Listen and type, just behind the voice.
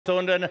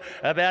Thorndon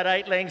about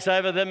 8 lengths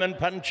over them, and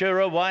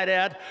Puntura wide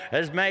out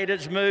has made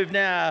its move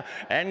now,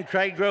 and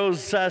Craig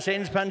Grylls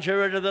sends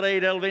Puntura to the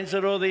lead. El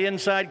Vencedor the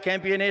inside,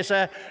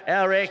 Campionessa,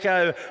 Our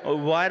Echo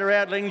wider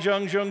out, Ling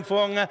Zhong Zhong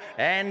Fong,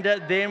 and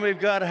then we've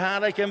got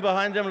Harlequin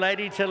behind them,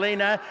 Lady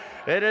Talina.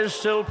 It is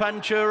still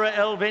Puntura,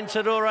 El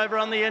Vencedor over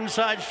on the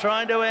inside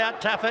trying to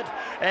out-tough it,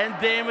 and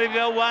then we've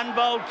got One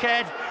Bold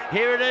Cat.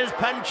 Here it is,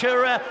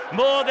 Puntura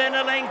more than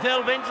a length,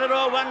 El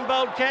Vencedor, One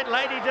Bold Cat,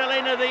 Lady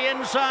Talina the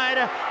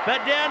inside,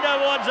 but down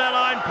towards the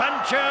line.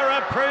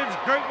 Puntura proves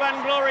Group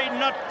 1 glory,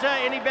 not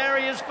any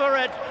barriers for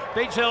it.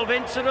 Beats El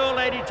Vencedor,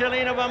 Lady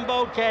Talina, One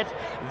Bold Cat.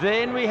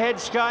 Then we had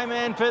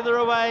Skyman further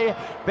away,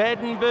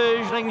 Baden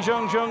Bouge, Ling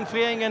Zhong Zhong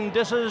Fieng, and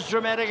this is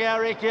Dramatic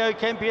Our Echo,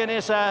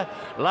 Campionessa,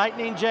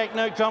 Lightning Jack,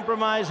 No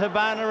Compromise,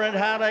 Habana and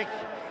Harlequin.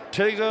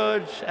 Too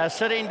good, a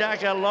sitting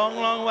duck, a long,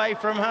 long way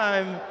from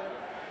home.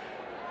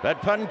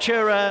 But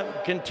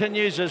Puntura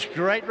continues this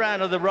great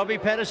run of the Robbie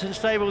Patterson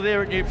stable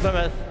there at New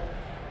Plymouth.